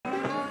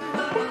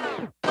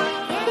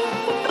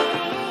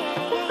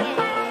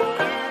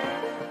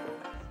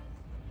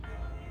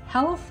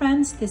Hello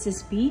friends, this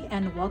is B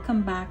and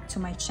welcome back to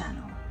my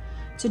channel.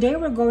 Today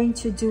we're going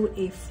to do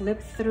a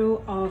flip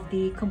through of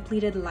the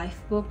completed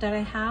life book that I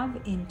have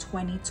in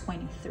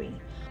 2023.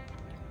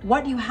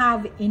 What you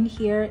have in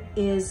here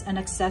is an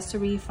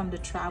accessory from the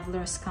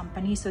Travelers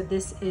Company. So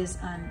this is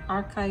an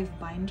archive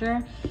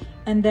binder.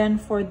 And then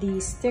for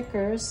the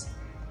stickers,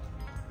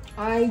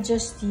 I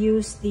just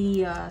used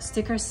the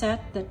sticker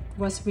set that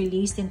was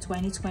released in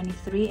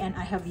 2023 and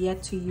I have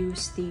yet to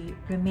use the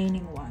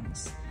remaining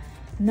ones.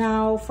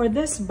 Now for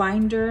this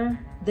binder,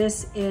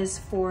 this is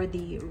for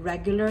the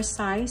regular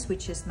size,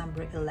 which is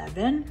number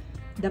 11.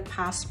 The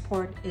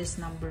passport is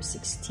number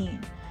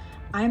 16.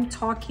 I'm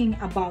talking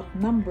about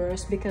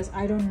numbers because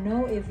I don't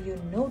know if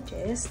you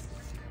noticed,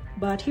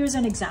 but here's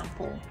an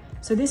example.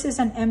 So this is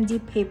an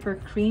MD paper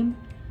cream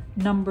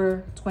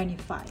number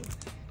 25.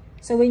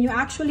 So when you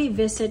actually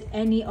visit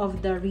any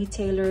of the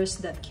retailers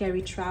that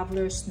carry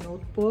Traveler's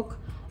Notebook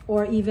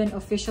or even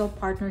official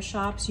partner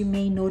shops, you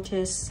may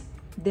notice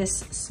this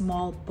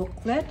small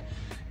booklet.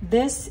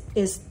 This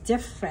is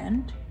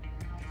different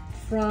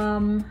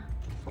from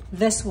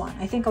this one.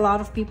 I think a lot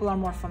of people are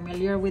more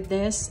familiar with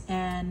this,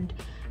 and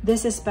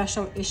this is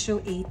special issue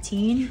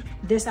 18.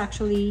 This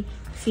actually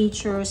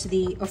features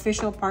the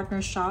official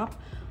partner shop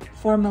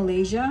for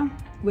Malaysia,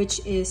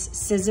 which is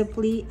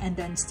Sizziply and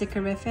then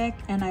Stickerific.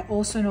 And I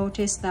also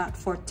noticed that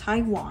for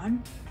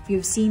Taiwan, if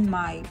you've seen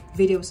my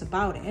videos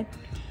about it,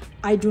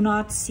 I do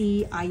not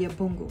see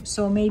Ayabungu.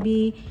 So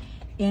maybe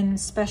in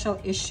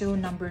special issue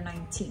number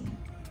 19.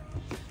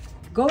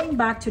 Going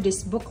back to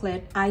this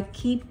booklet, I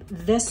keep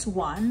this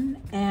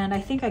one, and I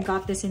think I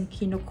got this in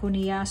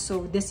Kinokuniya,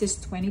 so this is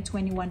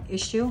 2021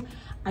 issue.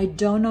 I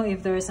don't know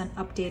if there is an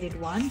updated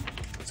one.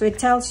 So it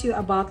tells you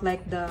about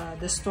like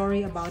the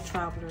story about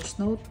Traveler's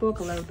Notebook,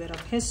 a little bit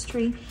of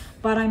history,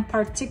 but I'm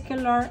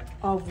particular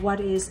of what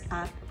is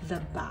at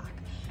the back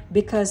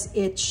because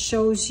it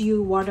shows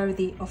you what are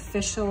the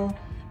official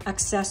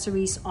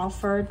accessories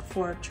offered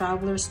for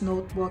Traveler's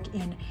Notebook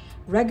in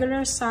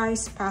regular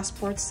size,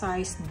 passport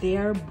size,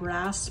 their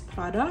brass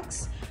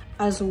products,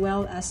 as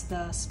well as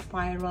the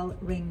spiral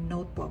ring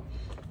notebook.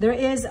 There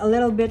is a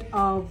little bit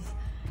of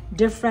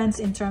difference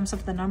in terms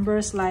of the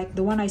numbers, like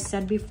the one I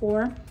said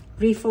before,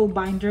 refill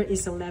binder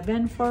is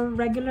 11 for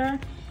regular,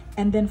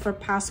 and then for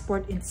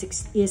passport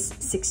is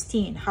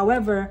 16.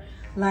 However,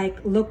 like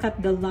look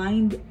at the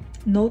lined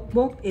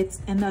notebook,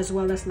 and as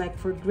well as like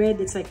for grid,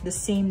 it's like the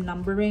same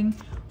numbering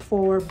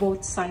for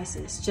both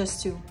sizes,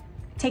 just to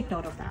take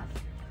note of that.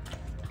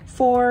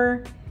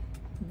 For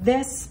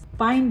this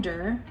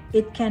binder,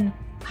 it can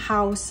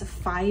house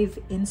 5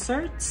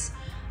 inserts.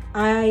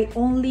 I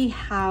only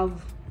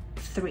have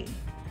 3.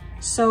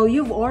 So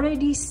you've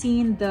already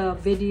seen the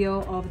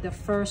video of the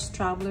first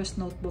Traveler's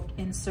Notebook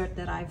insert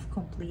that I've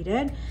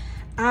completed.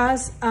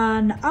 As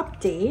an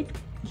update,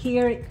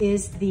 here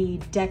is the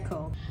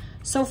deco.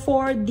 So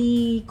for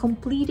the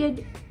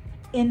completed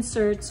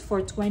inserts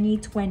for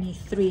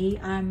 2023,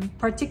 I'm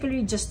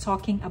particularly just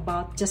talking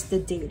about just the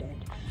dated.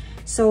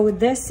 So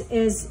this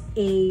is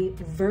a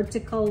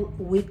vertical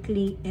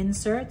weekly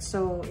insert.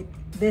 So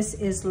this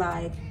is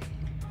like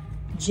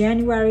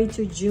January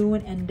to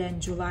June and then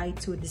July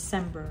to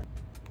December.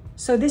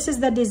 So this is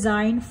the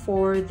design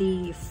for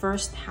the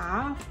first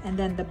half, and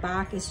then the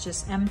back is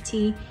just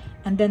empty.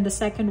 And then the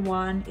second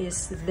one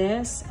is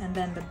this, and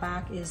then the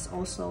back is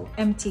also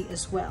empty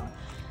as well.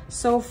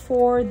 So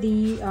for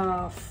the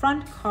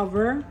front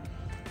cover,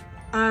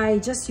 I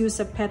just use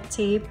a pet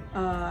tape.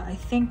 I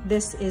think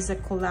this is a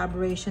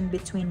collaboration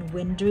between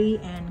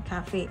Windry and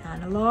Cafe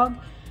Analog.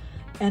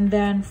 And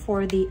then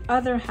for the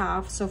other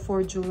half, so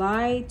for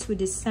July to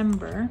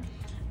December,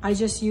 I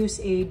just use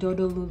a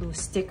Dodolulu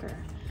sticker.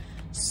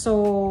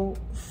 So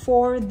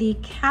for the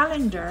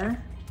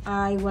calendar,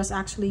 I was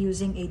actually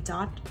using a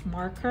dot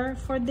marker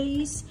for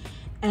these,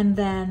 and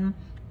then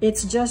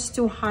it's just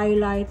to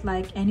highlight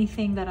like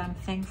anything that I'm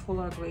thankful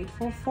or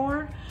grateful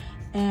for.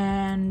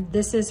 And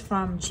this is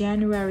from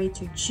January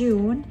to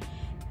June,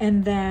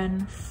 and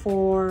then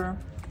for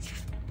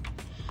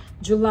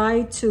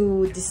July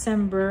to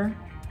December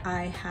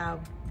I have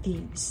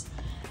these.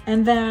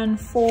 And then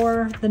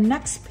for the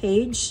next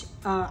page,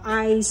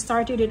 I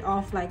started it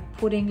off like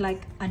putting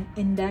like an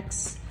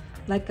index,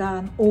 like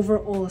an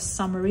overall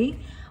summary.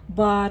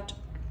 But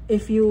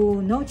if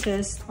you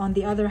notice, on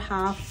the other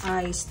half,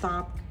 I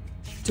stopped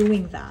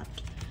doing that.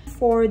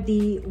 For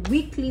the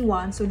weekly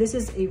one, so this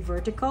is a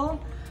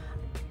vertical.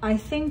 I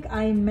think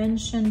I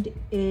mentioned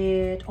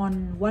it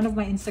on one of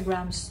my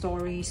Instagram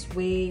stories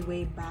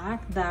way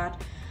back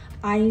that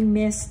I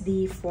miss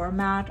the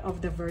format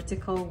of the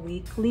vertical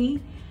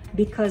weekly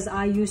because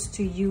I used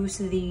to use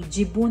the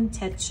Jibun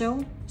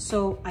Techo.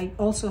 So I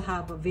also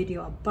have a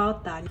video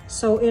about that.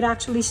 So it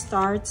actually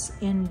starts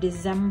in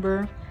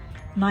December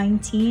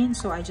 19.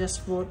 So I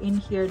just wrote in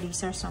here,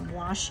 these are some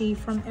washi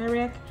from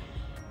Eric.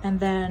 And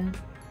then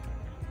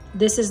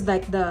this is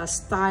like the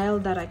style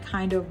that I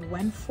kind of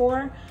went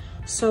for.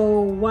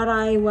 So what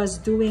I was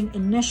doing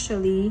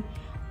initially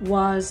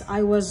was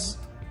I was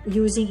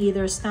using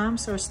either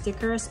stamps or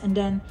stickers, and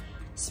then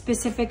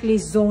specifically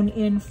zone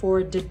in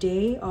for the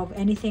day of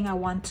anything I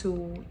want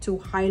to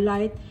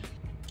highlight.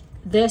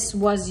 This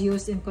was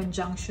used in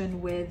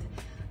conjunction with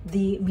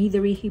the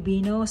Midori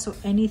Hibino. So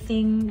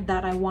anything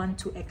that I want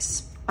to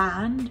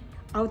expand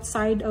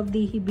outside of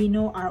the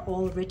Hibino are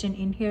all written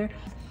in here.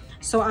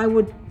 So I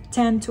would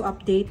tend to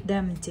update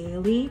them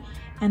daily.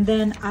 And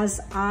then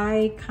as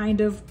I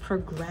kind of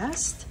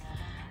progressed,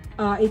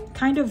 it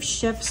kind of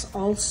shifts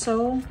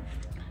also.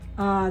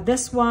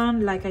 This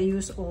one, like I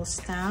use all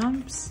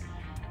stamps.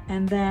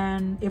 And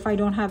then if I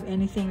don't have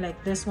anything,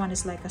 like this one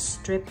is like a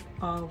strip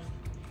of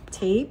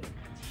tape.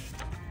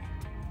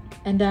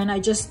 And then I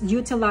just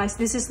utilize,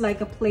 this is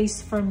like a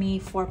place for me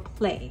for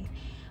play,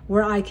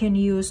 where I can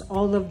use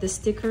all of the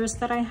stickers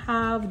that I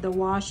have, the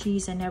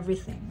washies and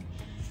everything.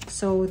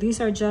 So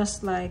these are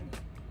just like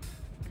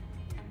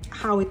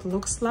how it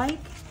looks like.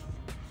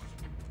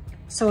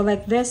 So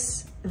like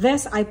this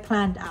I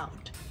planned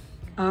out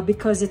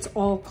because it's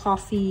all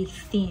coffee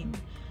themed.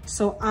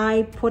 So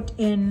I put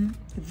in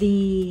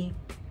the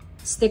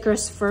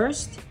stickers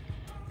first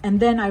and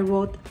then I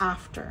wrote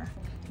after.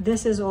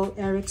 This is all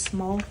Eric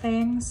Small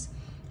things.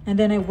 And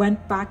then I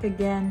went back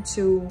again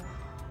to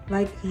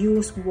like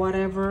use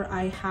whatever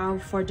I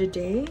have for the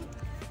day.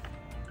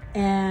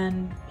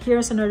 And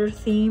here's another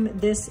theme.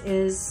 This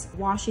is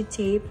washi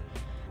tape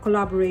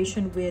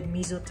collaboration with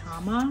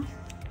Mizutama.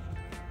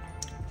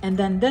 And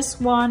then this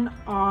one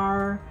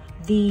are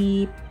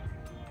the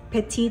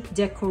Petite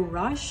Deco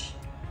Rush.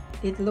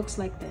 It looks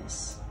like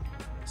this.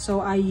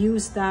 So I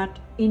use that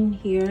in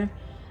here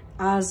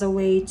as a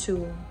way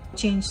to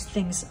change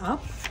things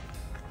up.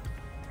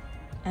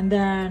 And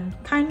then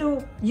kind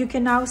of you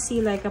can now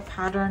see like a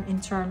pattern in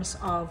terms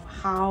of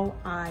how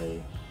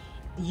I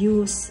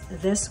use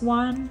this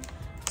one.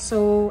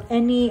 So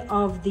any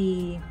of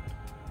this,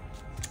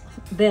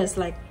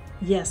 like,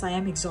 yes, I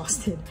am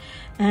exhausted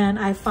and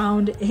I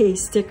found a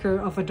sticker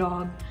of a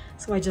dog,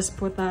 so I just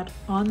put that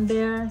on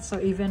there. So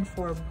even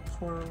for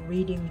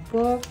reading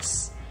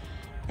books.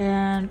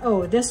 And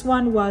oh, this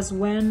one was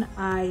when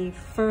I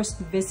first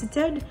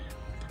visited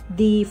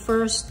the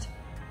first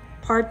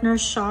partner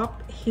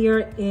shop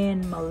here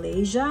in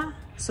Malaysia.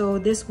 So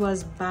this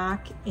was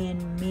back in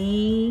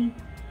May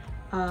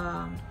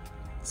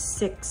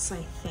 6,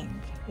 I think,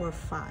 or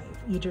 5,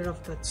 either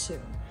of the two.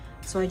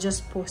 So I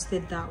just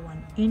posted that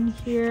one in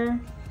here.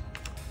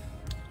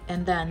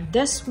 And then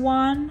this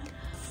one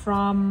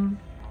from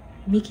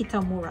Miki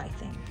Tamura, I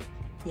think.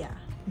 Yeah,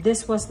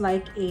 this was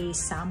like a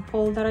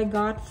sample that I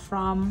got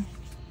from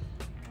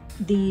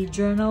the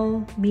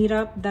journal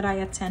meetup that I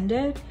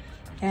attended.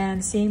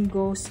 And same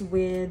goes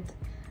with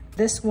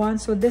this one.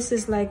 So this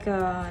is like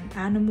an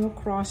Animal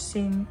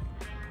Crossing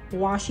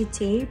washi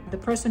tape. The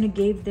person who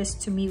gave this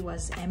to me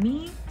was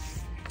Emmy.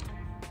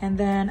 And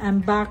then I'm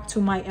back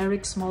to my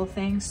Eric Small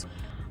things.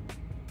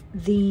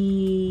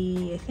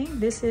 I think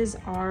this is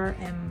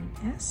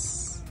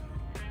RMS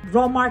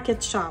Raw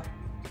Market Shop.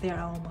 There,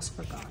 I almost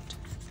forgot.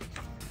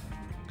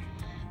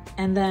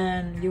 And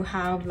then you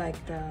have like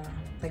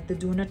the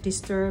Do Not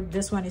Disturb.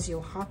 This one is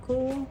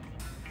Yohaku.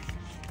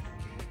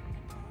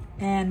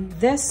 And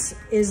this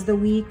is the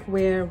week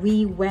where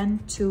we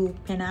went to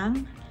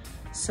Penang.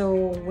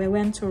 So we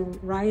went to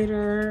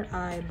Ryder,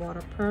 I bought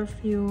a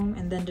perfume,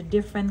 and then the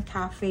different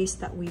cafes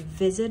that we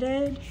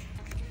visited.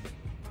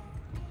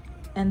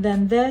 And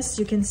then this,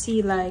 you can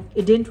see like,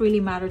 it didn't really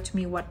matter to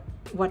me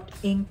what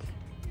ink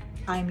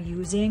I'm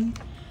using.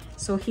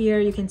 So here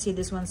you can see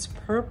this one's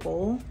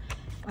purple.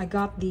 I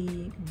got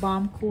the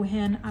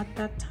Baumkuchen at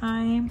that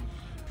time.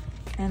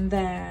 And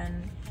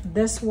then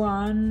this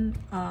one,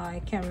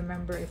 I can't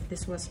remember if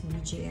this was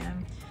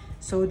BGM.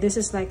 So this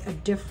is like a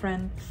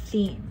different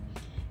theme.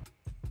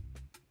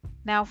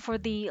 Now for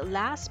the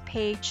last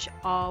page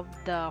of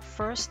the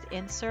first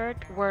insert,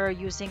 we're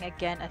using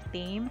again a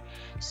theme.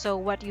 So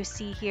what you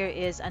see here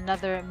is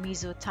another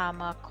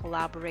Mizutama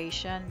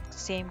collaboration.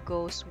 Same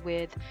goes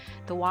with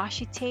the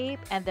washi tape.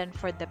 And then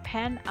for the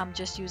pen, I'm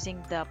just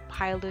using the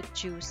Pilot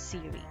Juice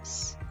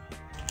series.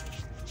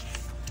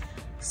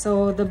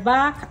 So the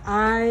back,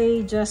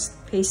 I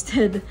just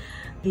pasted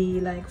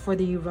the for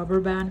the rubber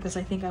band because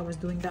I think I was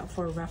doing that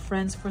for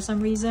reference for some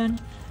reason.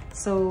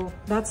 So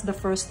that's the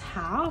first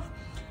half.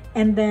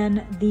 And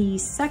then the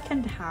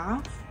second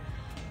half,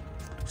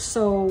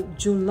 so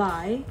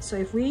July. So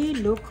if we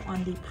look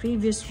on the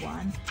previous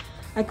one,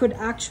 I could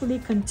actually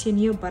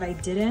continue, but I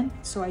didn't.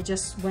 So I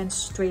just went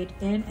straight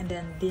in, and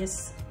then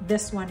this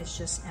one is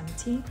just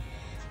empty.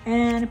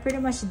 And pretty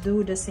much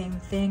do the same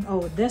thing.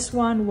 Oh, this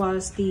one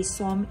was the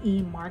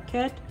Som-E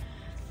Market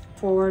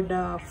for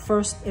the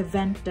first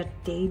event that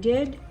they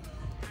did.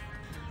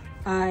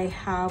 I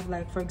have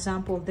for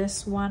example,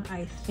 this one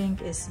I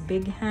think is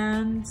Big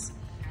Hands.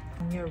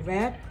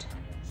 Red.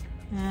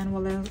 And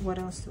what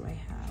else do I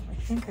have? I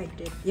think I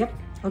did. Yep.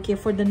 Okay,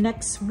 for the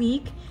next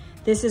week,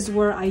 this is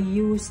where I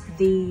used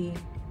the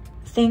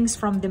things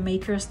from the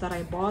makers that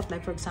I bought.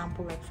 For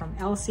example, from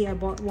Elsie, I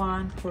bought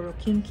one. Kuro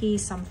Kinki,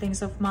 some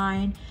things of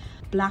mine.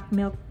 Black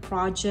Milk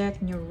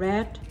Project, New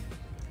Red.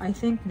 I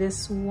think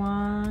this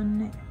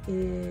one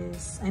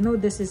is, I know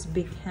this is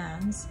Big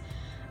Hands.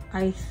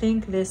 I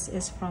think this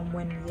is from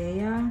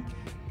Wenyea.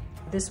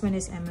 This one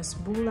is MS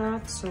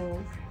Bulat.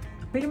 So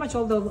pretty much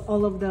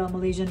all of the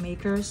Malaysian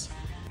makers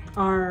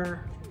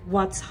are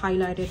what's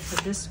highlighted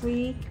for this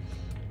week.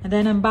 And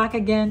then I'm back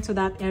again to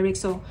that Eric.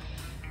 So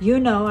you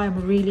know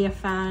I'm really a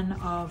fan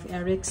of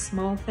Eric's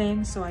small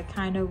things, so I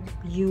kind of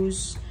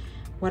use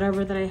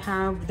whatever that I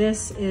have.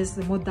 This is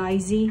the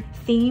Modaizi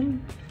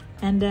theme,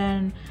 and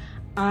then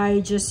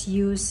I just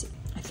use,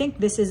 I think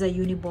this is a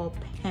Uniball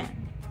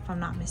pen if I'm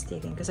not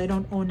mistaken, because I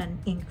don't own an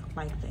ink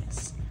like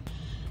this.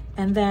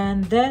 And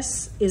then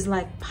this is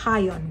like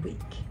Pion Week.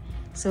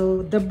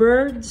 So the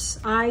birds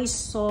I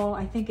saw,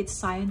 I think it's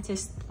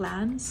Scientist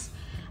Plans.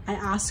 I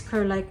asked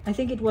her, like, I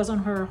think it was on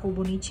her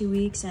Hobonichi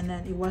weeks, and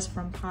then it was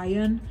from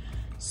Pion.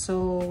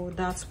 So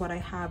that's what I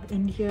have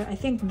in here. I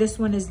think this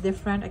one is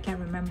different. I can't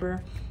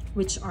remember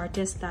which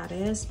artist that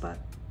is, but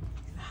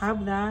I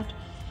have that.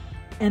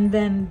 And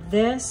then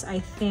this, I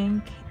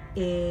think,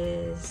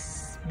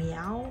 is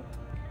Meow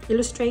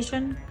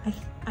illustration,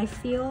 I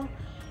feel.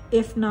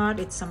 If not,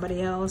 it's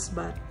somebody else,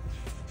 but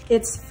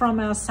it's from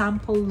a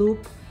sample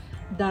loop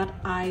that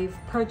I've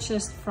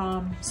purchased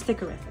from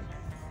Stickerific.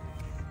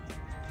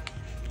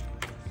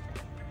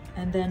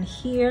 And then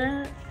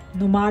here,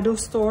 Nomado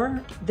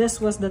store. This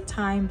was the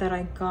time that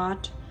I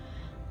got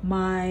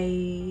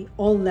my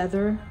all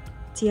leather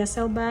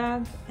TSL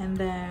bag, and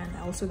then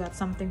I also got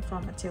something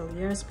from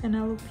Atelier's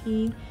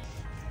Penelope.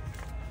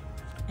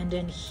 And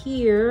then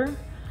here,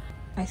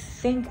 I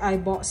think I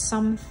bought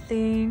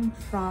something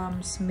from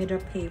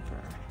Smidda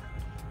Paper.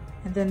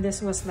 And then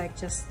this was like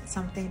just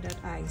something that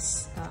I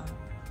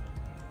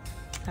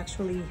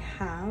actually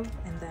have.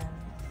 And then,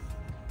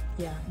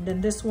 yeah, and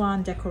then this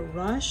one, Deco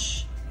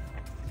Rush.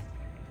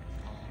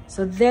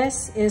 So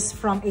this is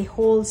from a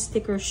whole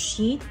sticker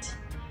sheet.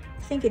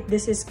 I think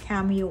this is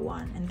Cameo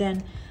one. And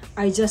then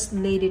I just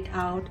laid it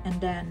out,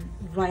 and then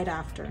right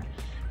after.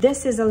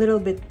 This is a little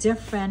bit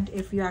different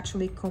if you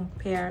actually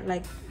compare.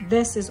 Like,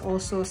 this is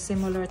also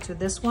similar to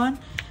this one.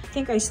 I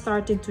think I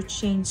started to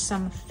change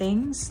some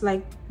things.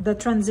 Like, the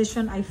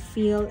transition I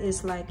feel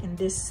is like in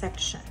this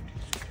section.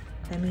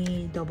 Let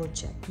me double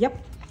check.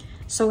 Yep.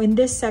 So in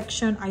this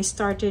section, I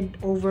started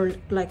over,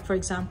 like, for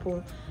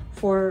example,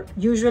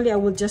 usually I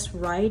will just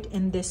write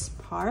in this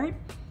part,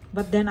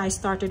 but then I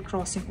started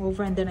crossing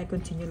over, and then I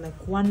continue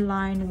like one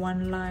line,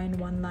 one line,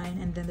 one line,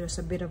 and then there's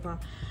a bit of a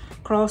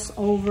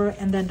crossover.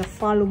 And then the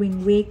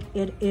following week,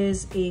 it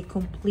is a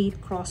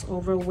complete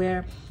crossover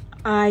where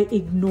I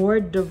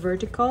ignored the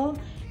vertical,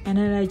 and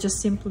then I just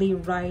simply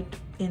write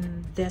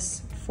in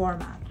this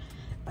format.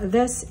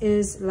 This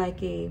is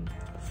like a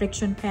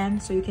friction pen,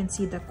 so you can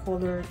see the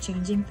color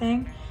changing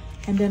thing.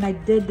 And then I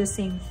did the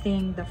same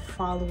thing the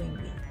following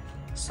week.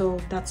 So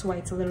that's why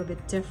it's a little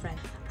bit different.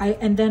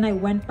 And then I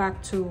went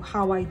back to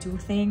how I do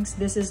things.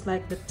 This is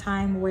like the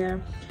time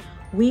where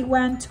we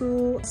went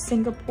to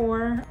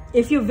Singapore.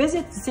 If you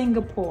visit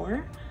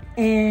Singapore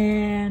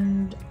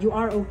and you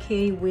are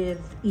okay with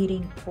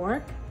eating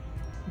pork,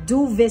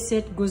 do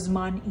visit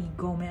Guzman y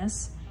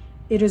Gomez.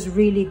 It is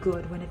really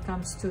good when it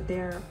comes to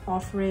their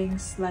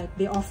offerings. Like,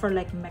 they offer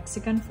like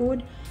Mexican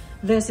food.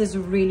 This is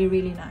really,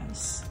 really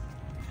nice.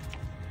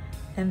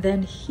 And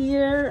then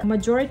here,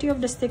 majority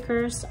of the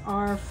stickers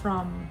are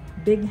from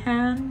Big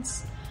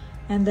Hands.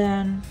 And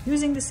then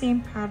using the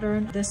same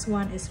pattern, this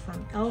one is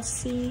from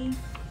Elsie.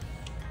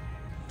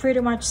 Pretty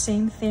much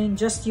same thing,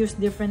 just use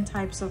different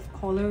types of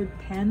colored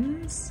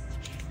pens.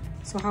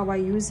 So how I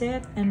use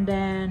it. And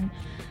then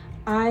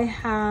I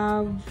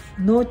have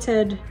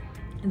noted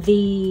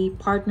the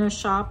partner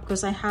shop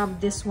because I have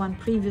this one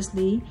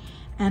previously.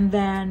 And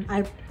then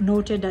I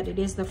noted that it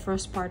is the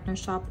first partner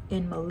shop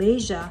in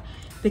Malaysia,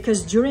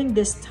 because during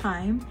this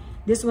time,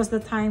 this was the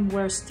time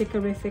where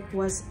Stickerific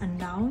was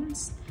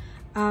announced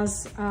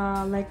as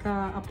like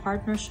a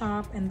partner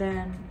shop. And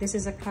then this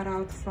is a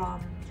cutout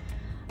from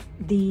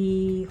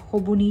the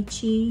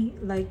Hobonichi,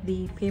 like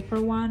the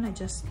paper one. I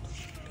just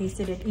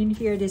pasted it in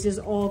here. This is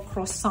all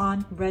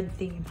croissant red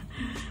theme.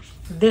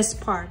 This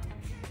part,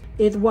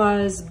 it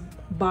was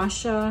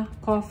Basha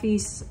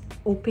Coffee's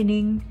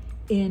opening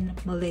in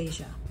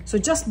Malaysia. So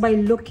just by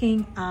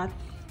looking at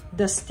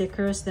the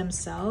stickers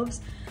themselves,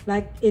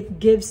 like,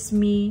 it gives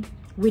me,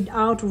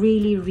 without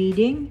really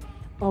reading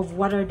of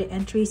what are the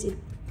entries,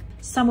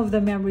 some of the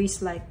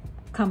memories like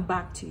come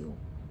back to you.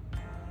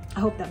 I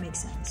hope that makes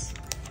sense.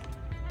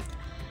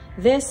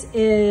 This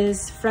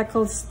is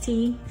Freckles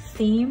Tea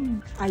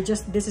theme.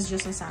 This is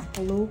just a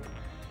sample loop.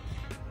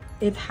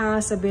 It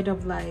has a bit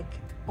of like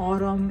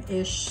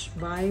autumn-ish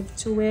vibe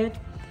to it.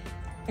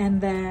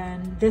 And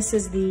then this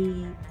is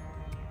the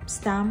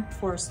stamp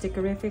for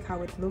Stickerific,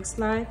 how it looks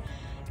like.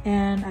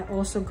 And I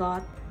also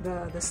got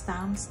the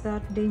stamps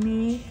that they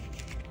made.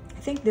 I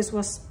think this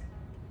was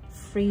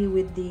free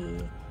with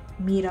the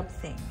meetup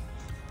thing.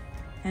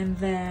 And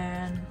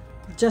then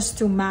just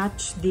to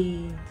match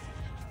the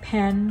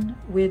pen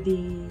with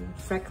the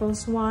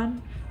Freckles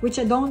one, which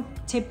I don't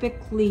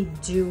typically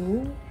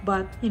do,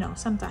 but you know,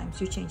 sometimes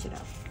you change it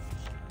up.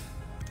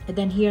 And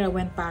then here I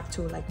went back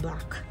to like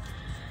black,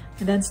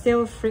 and then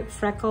still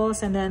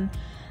freckles. And then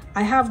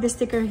I have this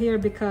sticker here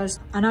because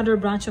another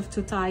branch of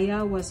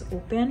Tutaya was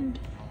opened.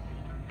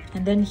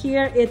 And then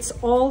here it's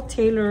all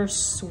Taylor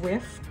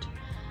Swift.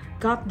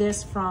 Got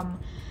this from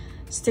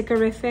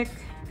Stickerific,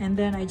 and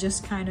then I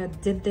just kind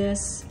of did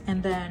this.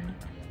 And then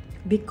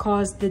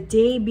because the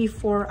day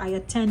before I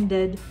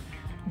attended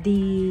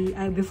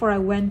before I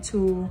went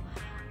to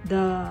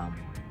the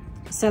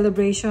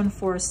celebration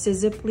for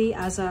Sizziply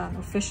as an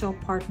official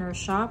partner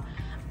shop,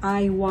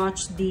 I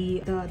watched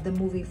the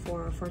movie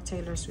for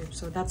Taylor Swift,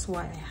 so that's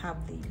why I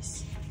have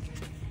these.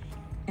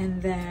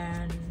 And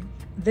then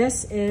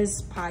this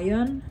is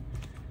Payon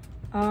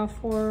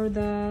for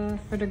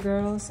the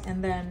girls.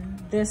 And then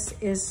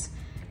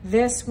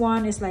this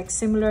one is like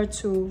similar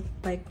to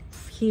like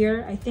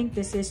here. I think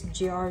this is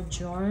JR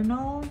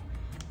Journal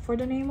for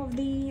the name of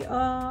the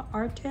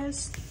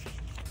artist.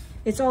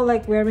 It's all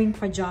like wearing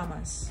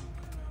pajamas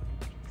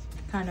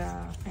kind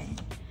of thing.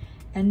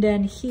 And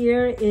then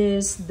here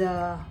is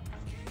the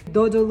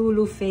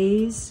Dodolulu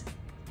phase.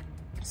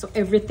 So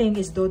everything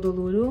is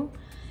Dodolulu.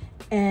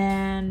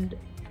 And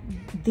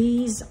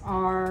these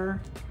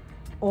are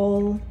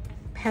all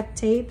pet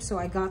tape. So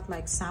I got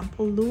like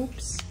sample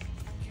loops.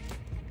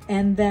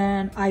 And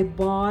then I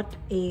bought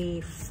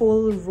a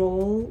full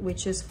roll,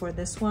 which is for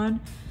this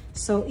one.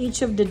 So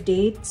each of the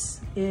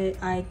dates,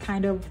 I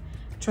kind of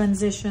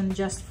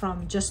transitioned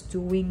from just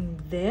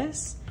doing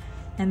this.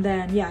 And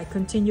then, yeah, I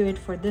continue it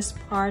for this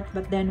part.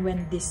 But then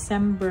when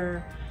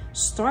December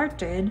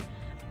started,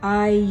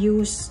 I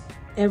used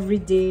every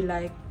day,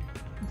 like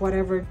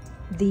whatever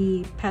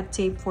the pet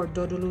tape for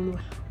Dodolulu.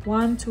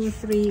 1, 2,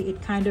 3,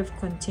 it kind of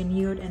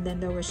continued. And then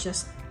there was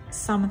just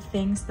some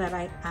things that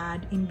I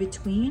add in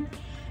between.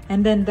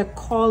 And then the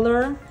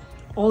color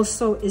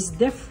also is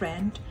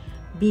different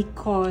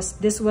because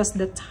this was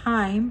the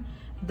time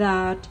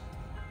that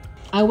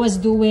I was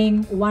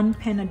doing 1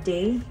 pen a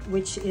day,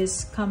 which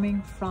is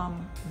coming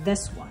from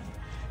this one.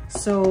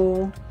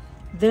 So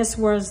this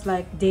was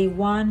like day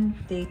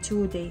 1, day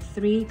 2, day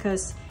 3,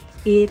 because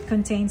it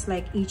contains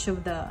like each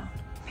of the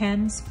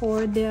pens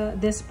for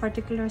this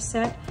particular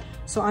set.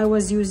 So I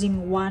was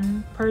using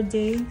 1 per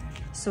day.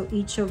 So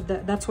each of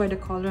that's why the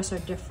colors are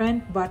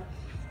different, but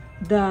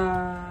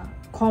the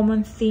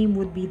common theme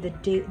would be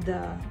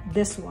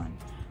this one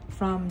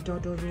from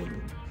Dodolulu.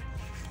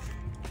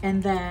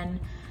 And then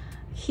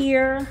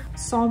here,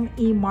 Som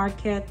E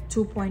Market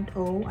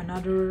 2.0,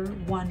 another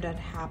one that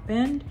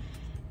happened.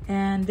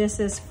 And this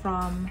is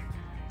from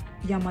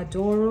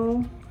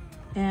Yamadoro.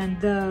 And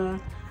the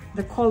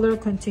color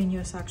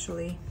continues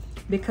actually,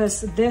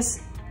 because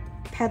this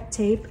pet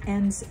tape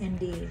ends in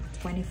the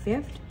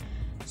 25th.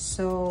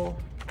 So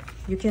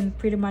you can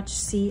pretty much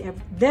see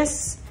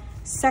this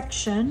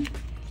section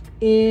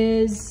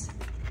is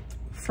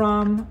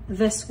from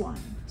this one.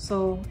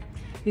 So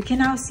you can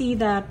now see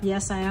that,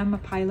 yes, I am a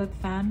Pilot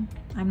fan.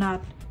 I'm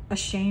not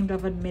ashamed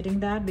of admitting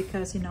that,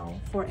 because, you know,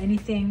 for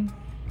anything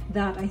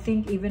that I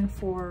think, even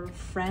for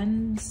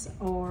friends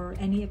or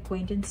any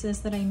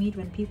acquaintances that I meet,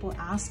 when people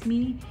ask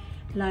me,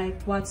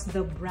 like, what's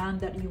the brand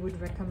that you would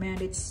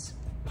recommend, it's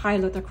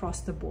Pilot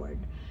across the board.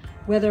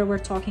 Whether we're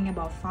talking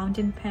about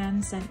fountain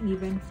pens and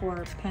even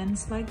for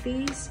pens like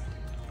these,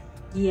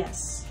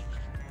 yes,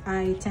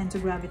 I tend to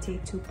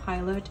gravitate to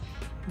Pilot,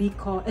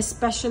 because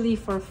especially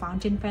for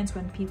fountain pens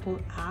when people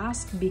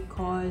ask,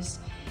 because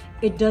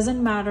it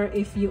doesn't matter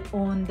if you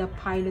own the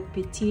Pilot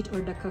Petite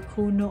or the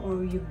Kakuno,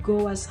 or you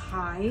go as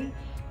high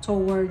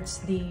towards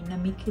the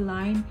Namiki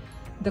line,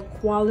 the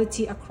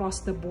quality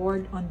across the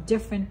board on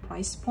different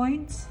price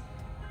points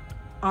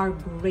are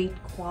great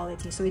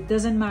quality. So it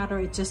doesn't matter,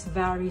 it just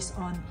varies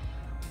on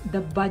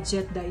the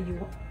budget that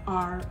you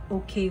are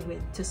okay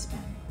with to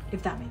spend,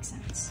 if that makes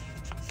sense.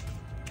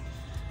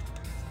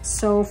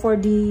 So for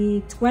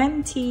the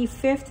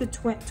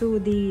 25th to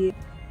the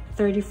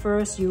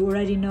 31st, you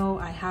already know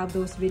I have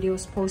those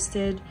videos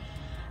posted.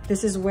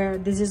 This is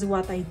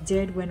what I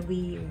did when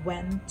we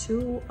went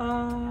to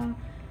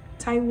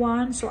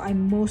Taiwan. So I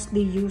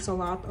mostly use a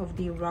lot of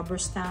the rubber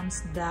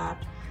stamps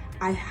that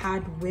I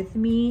had with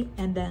me.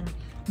 And then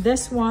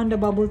this one, the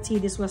bubble tea,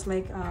 this was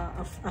like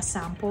a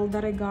sample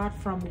that I got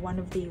from one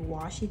of the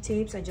washi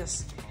tapes. I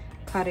just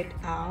cut it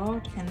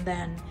out. And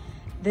then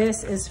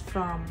this is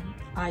from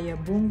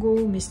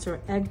Ayabungo, Mr.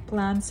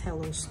 Eggplant's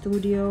Hello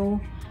Studio.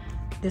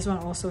 This one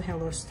also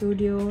Hello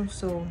Studio.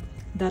 So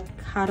that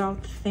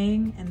cutout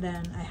thing. And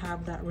then I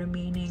have that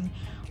remaining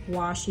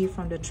washi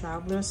from the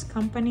Travelers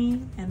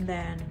Company. And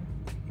then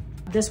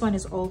this one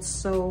is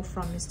also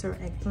from Mr.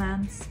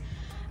 Eggplant's.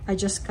 I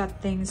just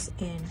cut things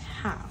in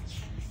half,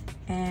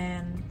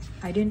 and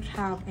I didn't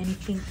have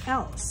anything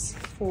else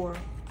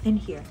in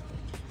here.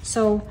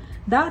 So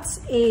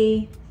that's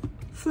a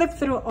flip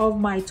through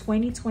of my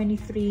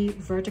 2023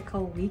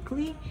 Vertical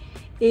Weekly.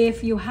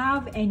 If you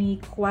have any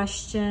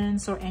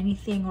questions or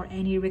anything, or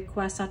any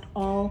requests at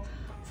all,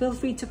 feel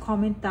free to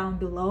comment down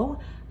below.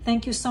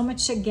 Thank you so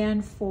much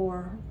again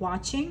for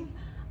watching.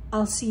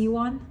 I'll see you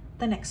on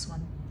the next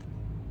one.